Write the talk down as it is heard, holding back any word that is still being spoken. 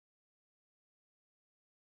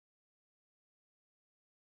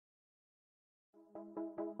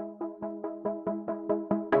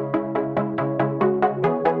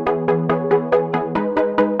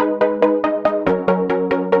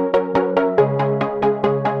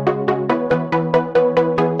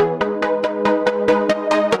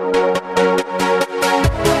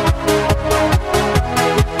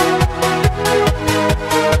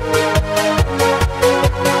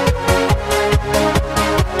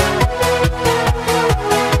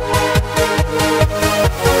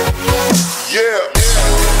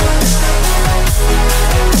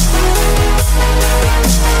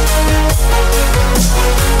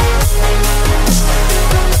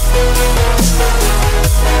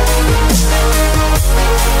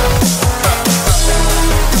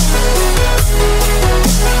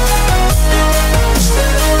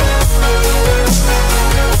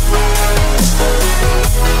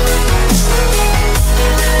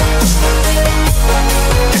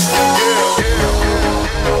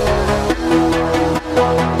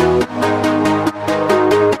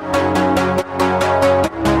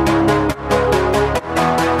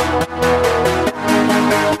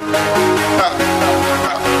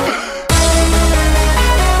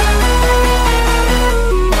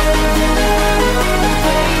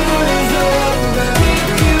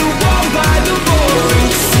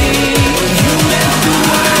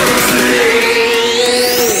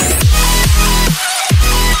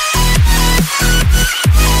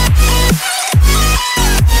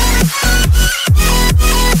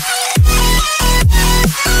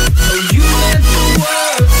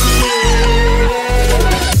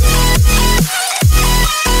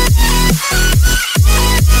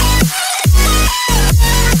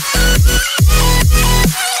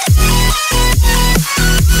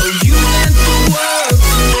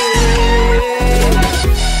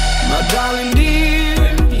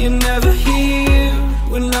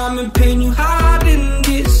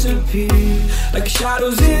like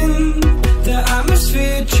shadows in the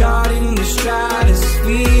atmosphere, charting the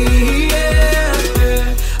stratosphere.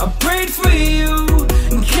 Yeah. I prayed for you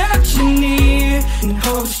and kept you near in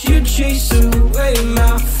hopes you'd chase away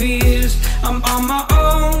my fears. I'm on my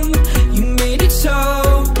own, you made it so,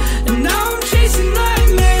 and now I'm chasing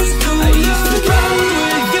nightmares through. I used to run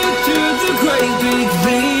with you through the great big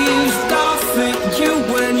leaves, laugh at you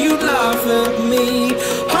when you laugh at me.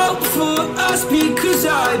 Hope for us because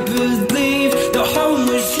I believe the home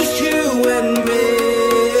was just you and me.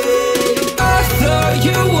 I thought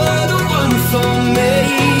you were the one for me,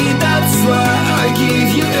 that's why I gave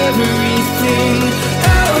you everything.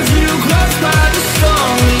 Held you close by the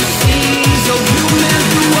stormy seas, oh you meant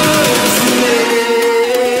the world to me.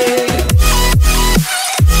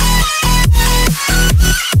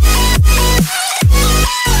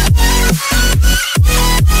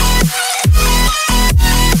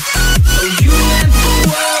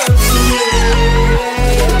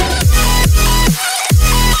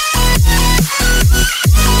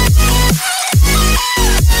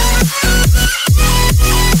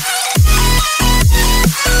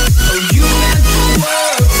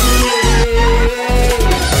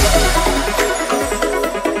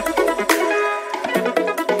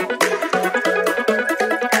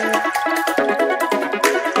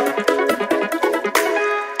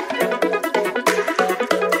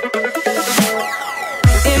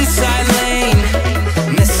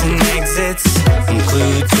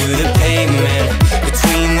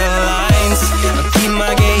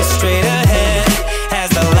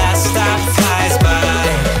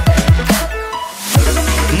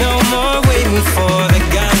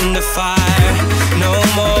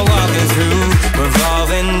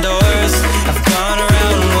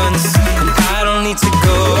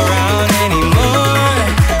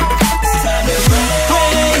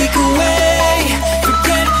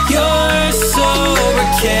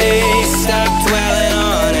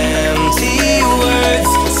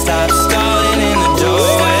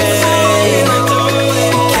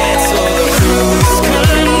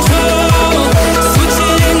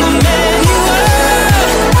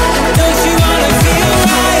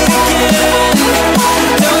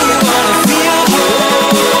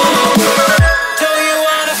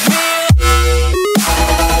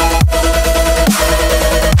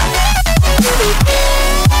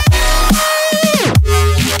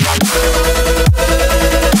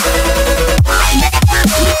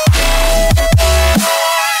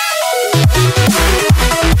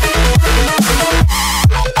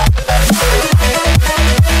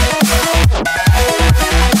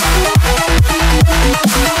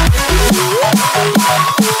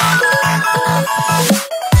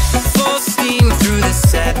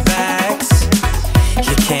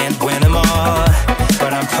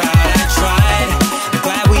 But I'm proud I tried. I'm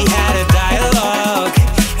glad we had a dialogue.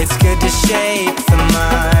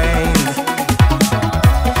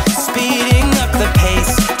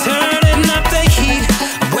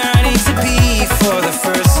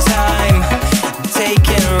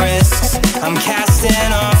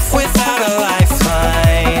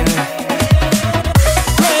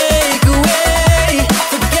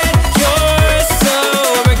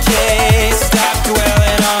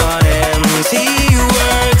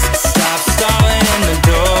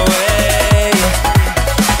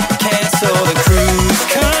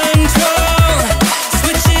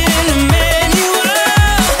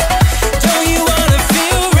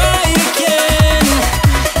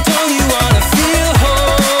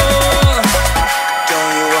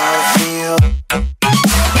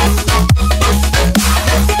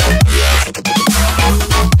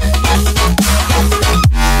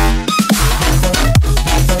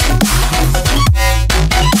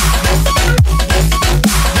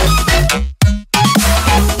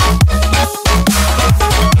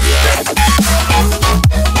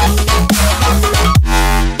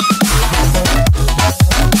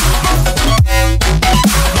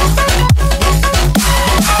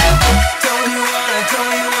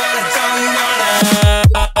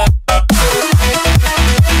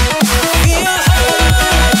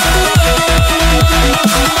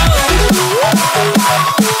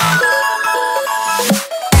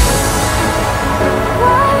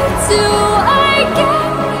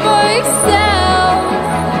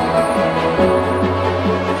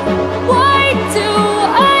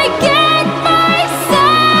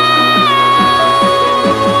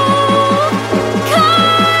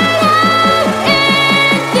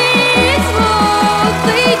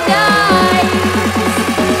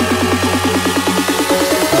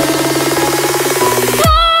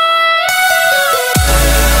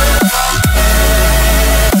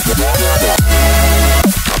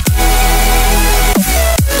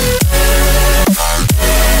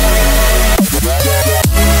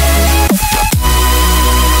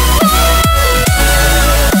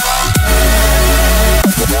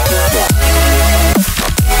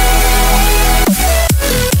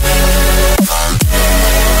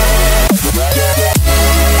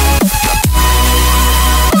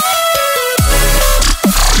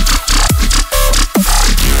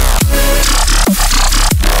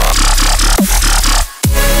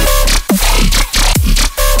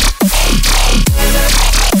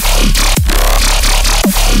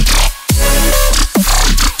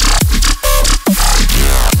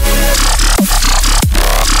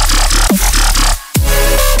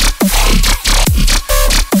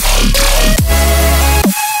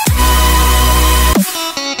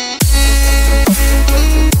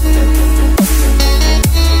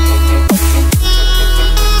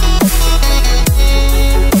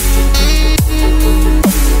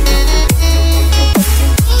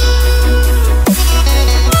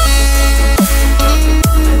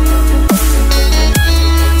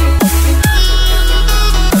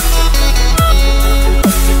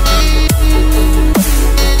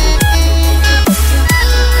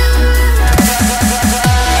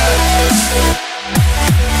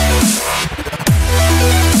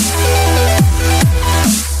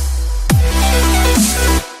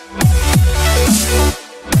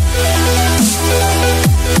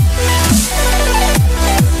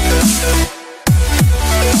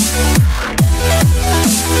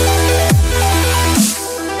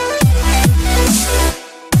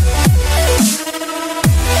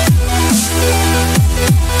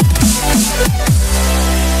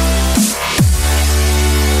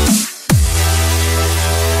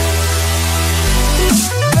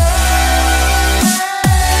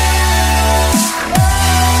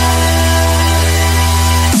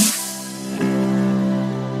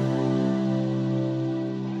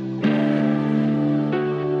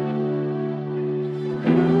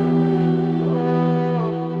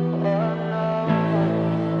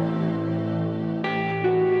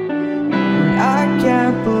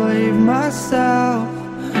 myself.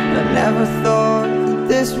 I never thought that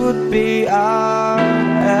this would be our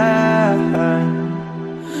end,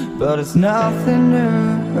 but it's nothing new.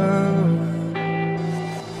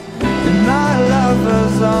 In my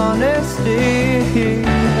lover's honesty,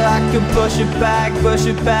 I could push it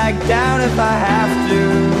back down if I have to.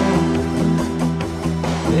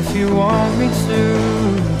 If you want me to,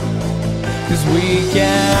 'cause we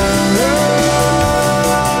can run,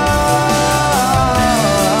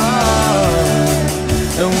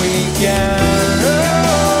 and we can run.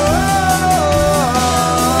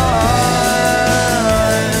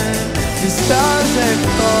 The stars they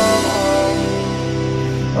fall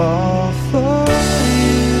all for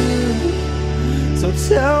you. So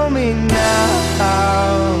tell me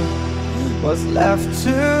now, what's left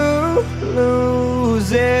to lose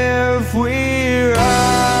if we run?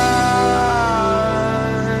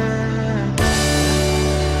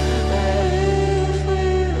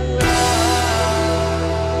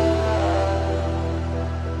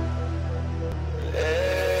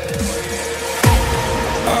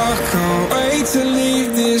 I can't wait to leave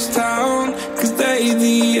this town, 'cause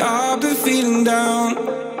lately I've been feeling down.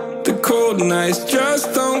 The cold nights just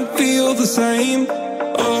don't feel the same.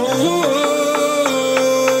 Oh,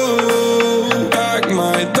 like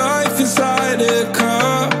my life inside a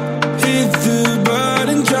car, hit the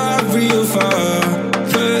button, drive real far,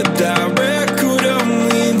 put that record on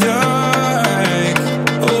me like,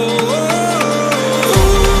 oh,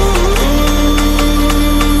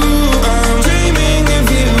 I'm dreaming of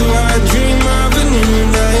you, I dream of a new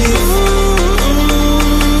life.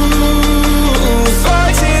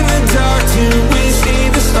 Fight in the dark till we see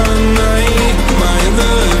the sunlight. My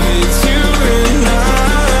love, it's you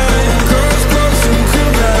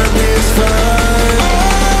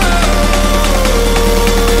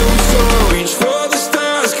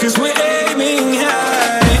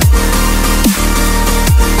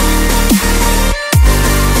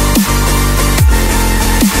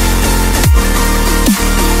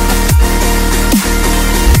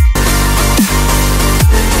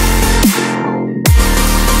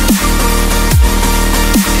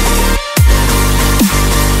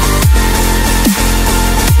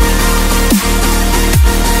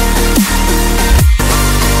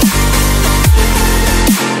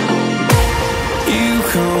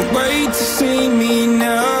to see me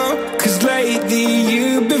now, 'cause lately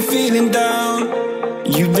you've been feeling down.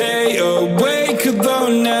 You lay awake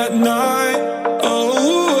alone at night. Oh,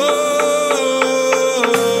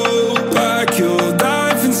 like your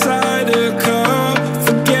life inside a car.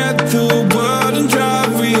 Forget the world and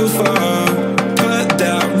drive real far. Put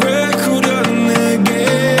that record on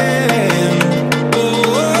again. Oh,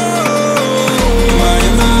 my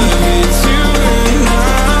love, it's you and I.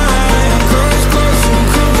 Close, close, and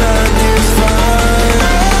cool like this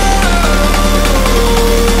fire.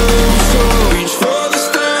 So reach for the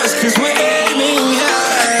stars, 'cause we're aiming high.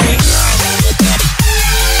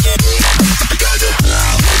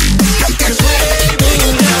 'Cause we're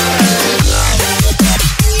aiming high.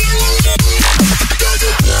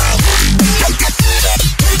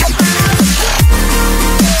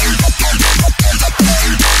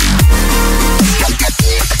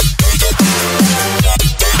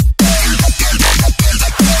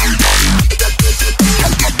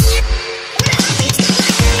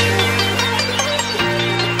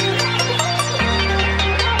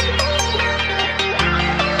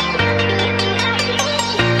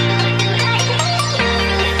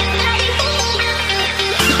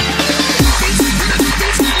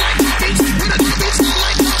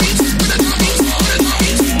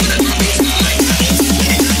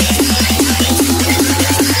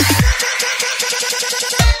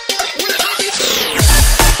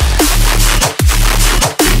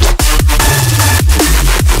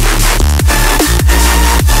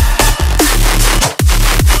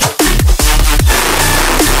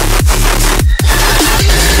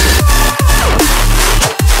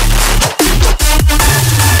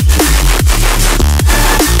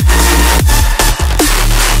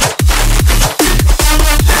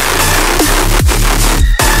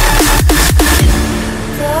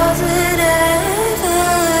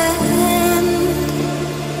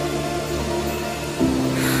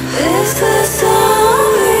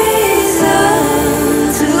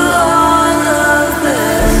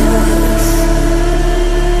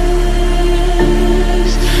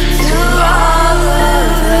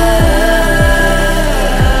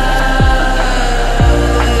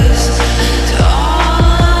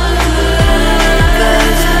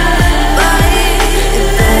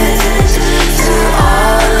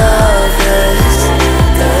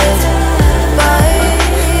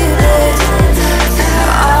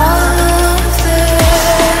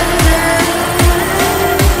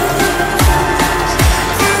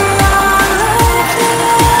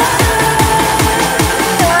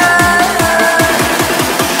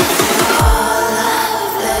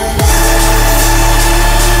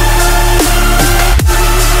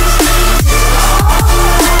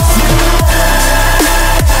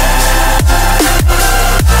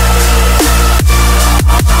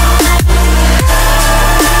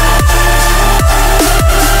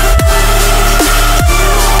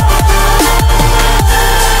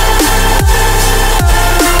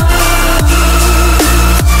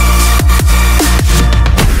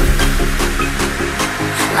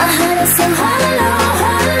 My heart is so high.